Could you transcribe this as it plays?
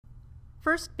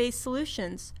First-based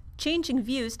solutions, changing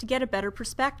views to get a better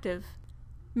perspective.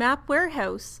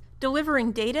 MapWarehouse,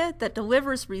 delivering data that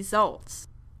delivers results.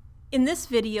 In this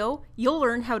video, you'll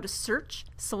learn how to search,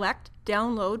 select,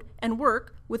 download, and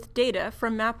work with data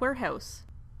from MapWarehouse.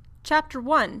 Chapter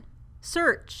 1.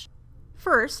 Search.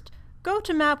 First, go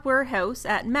to MapWarehouse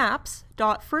at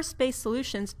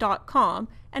maps.firstbasedsolutions.com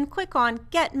and click on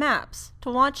Get Maps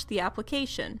to launch the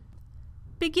application.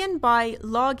 Begin by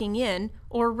logging in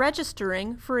or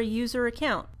registering for a user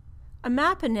account. A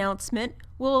map announcement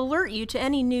will alert you to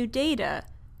any new data.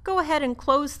 Go ahead and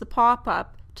close the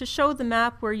pop-up to show the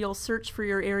map where you'll search for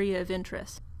your area of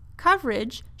interest.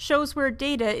 Coverage shows where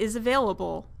data is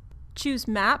available. Choose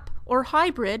Map or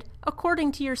Hybrid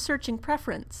according to your searching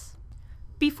preference.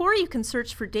 Before you can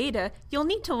search for data, you'll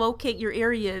need to locate your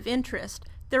area of interest.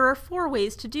 There are 4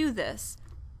 ways to do this: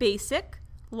 Basic,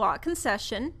 Lot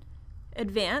Concession,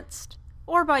 Advanced,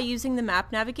 or by using the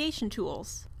map navigation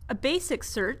tools. A basic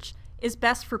search is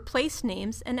best for place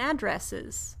names and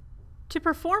addresses. To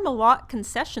perform a lot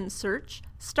concession search,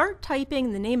 start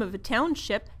typing the name of a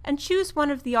township and choose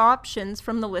one of the options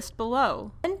from the list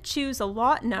below. Then choose a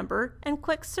lot number and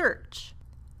click Search.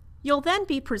 You'll then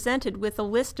be presented with a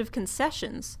list of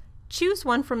concessions. Choose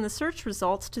one from the search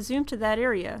results to zoom to that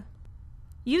area.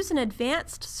 Use an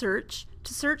advanced search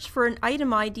to search for an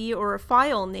item ID or a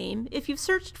file name if you've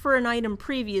searched for an item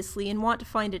previously and want to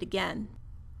find it again.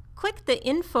 Click the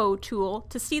Info tool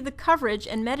to see the coverage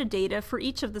and metadata for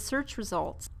each of the search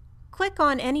results. Click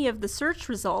on any of the search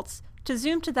results to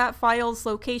zoom to that file's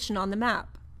location on the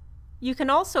map. You can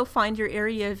also find your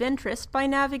area of interest by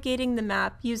navigating the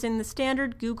map using the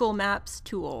standard Google Maps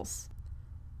tools.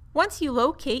 Once you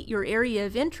locate your area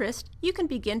of interest, you can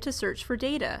begin to search for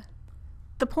data.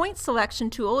 The point selection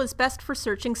tool is best for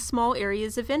searching small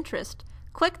areas of interest.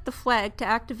 Click the flag to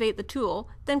activate the tool,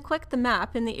 then click the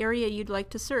map in the area you'd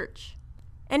like to search.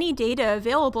 Any data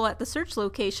available at the search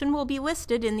location will be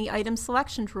listed in the item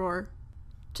selection drawer.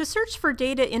 To search for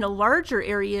data in a larger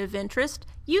area of interest,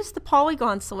 use the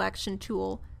polygon selection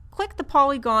tool. Click the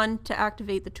polygon to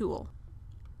activate the tool.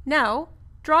 Now,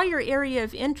 draw your area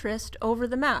of interest over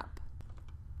the map.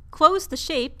 Close the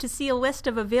shape to see a list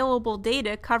of available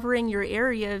data covering your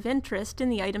area of interest in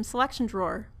the item selection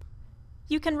drawer.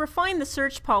 You can refine the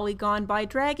search polygon by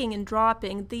dragging and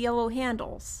dropping the yellow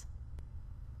handles.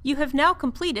 You have now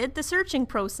completed the searching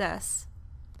process.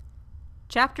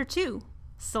 Chapter 2.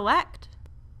 Select.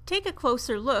 Take a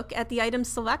closer look at the item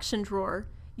selection drawer.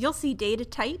 You'll see data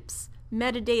types,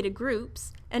 metadata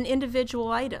groups, and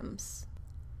individual items.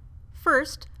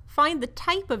 First, find the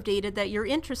type of data that you're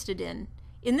interested in.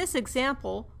 In this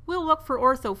example, we'll look for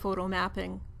orthophoto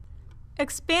mapping.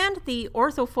 Expand the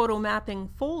orthophoto mapping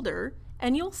folder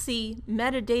and you'll see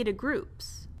metadata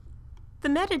groups. The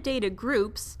metadata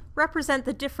groups represent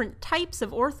the different types of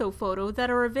orthophoto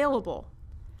that are available.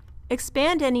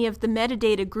 Expand any of the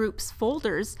metadata groups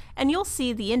folders and you'll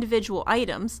see the individual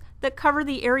items that cover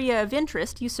the area of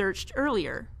interest you searched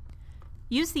earlier.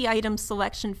 Use the item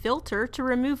selection filter to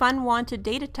remove unwanted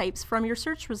data types from your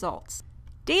search results.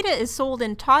 Data is sold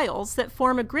in tiles that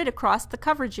form a grid across the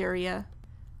coverage area.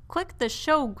 Click the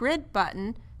Show Grid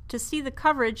button to see the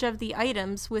coverage of the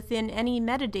items within any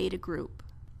metadata group.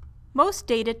 Most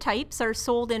data types are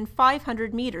sold in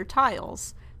 500-meter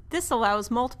tiles. This allows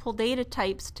multiple data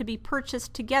types to be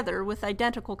purchased together with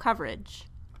identical coverage.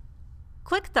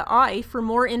 Click the eye for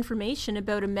more information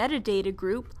about a metadata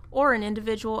group or an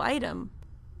individual item.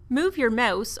 Move your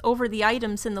mouse over the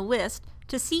items in the list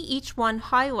to see each one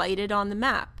highlighted on the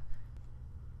map.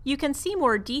 You can see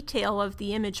more detail of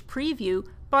the image preview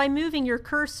by moving your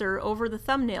cursor over the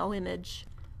thumbnail image.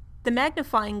 The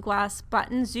magnifying glass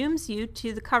button zooms you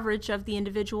to the coverage of the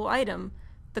individual item.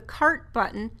 The Cart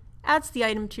button adds the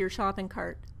item to your shopping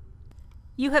cart.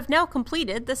 You have now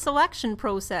completed the selection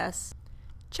process.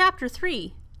 Chapter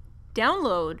 3.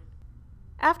 Download.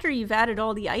 After you've added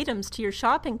all the items to your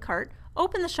shopping cart,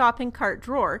 open the shopping cart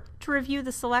drawer to review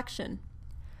the selection.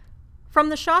 From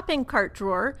the shopping cart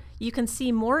drawer, you can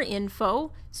see more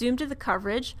info, zoom to the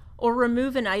coverage, or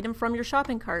remove an item from your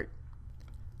shopping cart.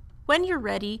 When you're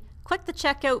ready, click the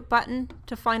Checkout button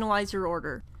to finalize your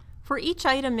order. For each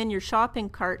item in your shopping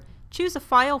cart, choose a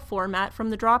file format from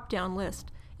the drop-down list.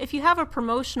 If you have a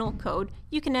promotional code,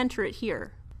 you can enter it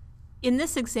here. In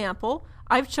this example,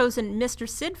 I've chosen Mr.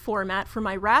 Sid format for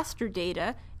my raster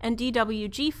data and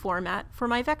DWG format for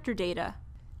my vector data.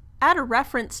 Add a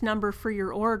reference number for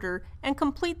your order and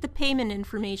complete the payment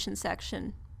information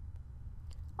section.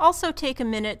 Also take a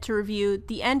minute to review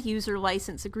the End User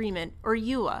License Agreement, or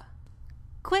EULA.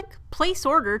 Click Place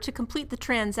Order to complete the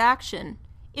transaction.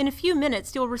 In a few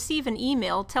minutes, you'll receive an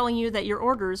email telling you that your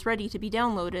order is ready to be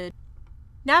downloaded.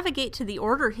 Navigate to the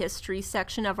Order History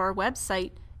section of our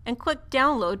website and click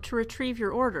Download to retrieve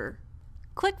your order.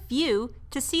 Click View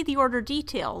to see the order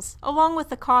details, along with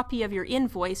a copy of your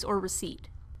invoice or receipt.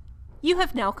 You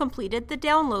have now completed the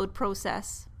download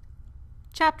process.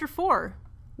 Chapter 4.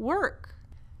 Work.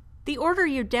 The order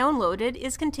you downloaded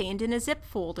is contained in a zip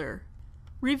folder.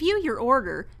 Review your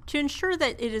order to ensure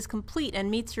that it is complete and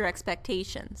meets your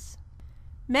expectations.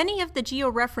 Many of the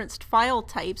georeferenced file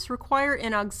types require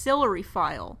an auxiliary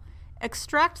file.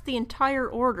 Extract the entire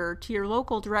order to your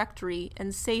local directory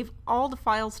and save all the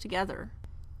files together.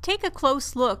 Take a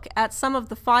close look at some of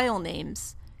the file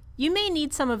names. You may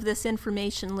need some of this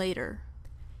information later.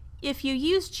 If you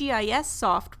use GIS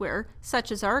software,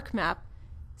 such as ArcMap,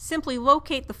 simply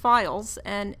locate the files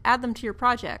and add them to your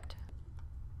project.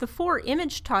 The 4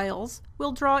 image tiles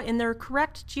will draw in their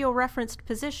correct georeferenced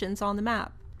positions on the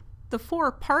map. The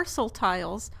 4 parcel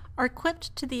tiles are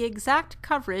clipped to the exact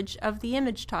coverage of the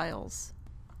image tiles.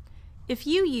 If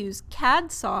you use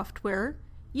CAD software,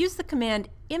 use the command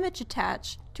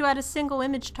ImageAttach to add a single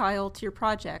image tile to your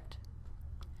project.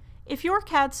 If your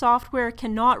CAD software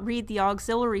cannot read the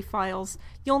auxiliary files,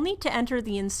 you'll need to enter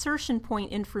the insertion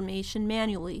point information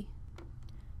manually.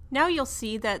 Now you'll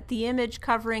see that the image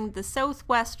covering the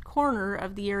southwest corner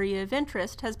of the area of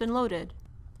interest has been loaded.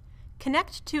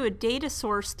 Connect to a data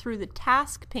source through the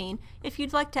task pane if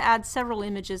you'd like to add several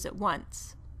images at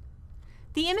once.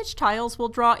 The image tiles will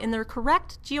draw in their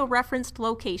correct georeferenced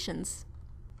locations.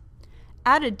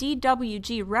 Add a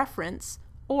DWG reference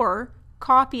or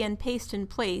copy and paste in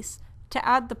place to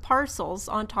add the parcels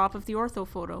on top of the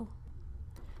orthophoto.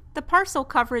 The parcel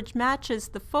coverage matches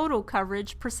the photo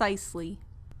coverage precisely.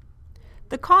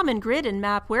 The common grid in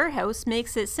MapWarehouse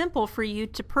makes it simple for you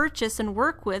to purchase and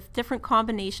work with different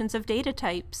combinations of data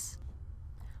types.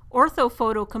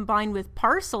 Orthophoto combined with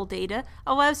parcel data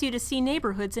allows you to see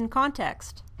neighborhoods in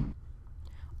context.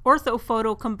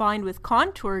 Orthophoto combined with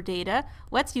contour data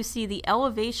lets you see the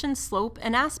elevation, slope,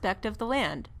 and aspect of the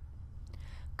land.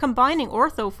 Combining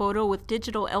orthophoto with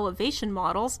digital elevation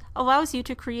models allows you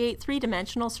to create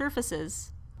 3-dimensional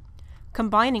surfaces.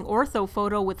 Combining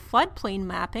orthophoto with floodplain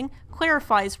mapping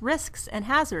clarifies risks and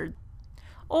hazards.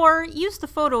 Or use the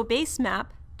photo base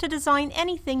map to design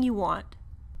anything you want.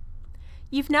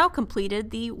 You've now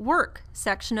completed the Work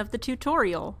section of the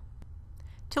tutorial.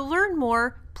 To learn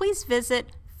more, please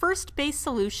visit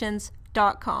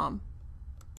firstbasesolutions.com.